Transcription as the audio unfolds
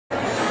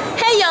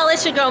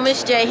it's your girl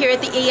Miss J here at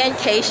the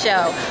EnK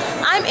show.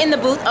 I'm in the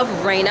booth of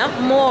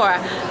Reiha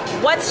Mora.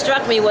 What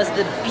struck me was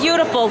the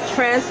beautiful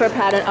transfer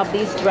pattern of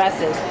these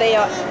dresses. They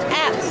are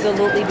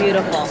absolutely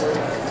beautiful.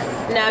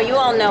 Now you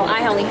all know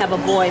I only have a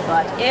boy,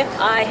 but if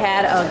I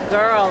had a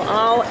girl,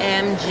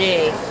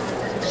 OMG,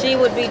 she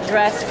would be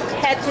dressed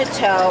head to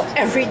toe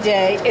every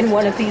day in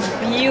one of these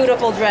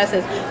beautiful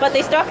dresses. But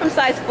they start from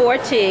size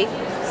 4T,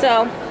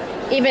 so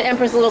even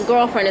Emperor's little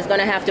girlfriend is going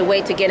to have to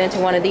wait to get into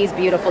one of these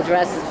beautiful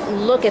dresses.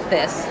 Look at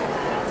this.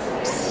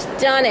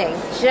 Stunning.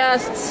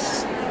 Just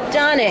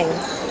stunning.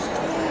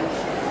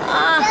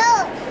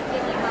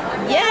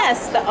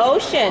 Yes, the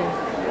ocean.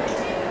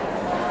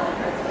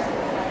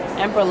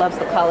 Emperor loves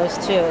the colors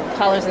too. The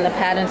colors and the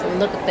patterns. And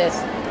look at this.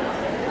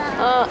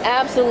 Oh,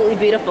 absolutely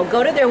beautiful.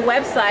 Go to their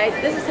website.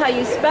 This is how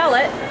you spell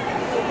it.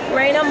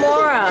 Reiha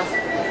Mora.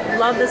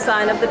 Love the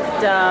sign of the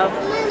dove.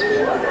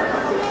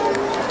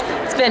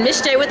 It's been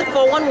Miss J with the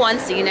 411.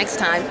 See you next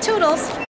time. Toodles.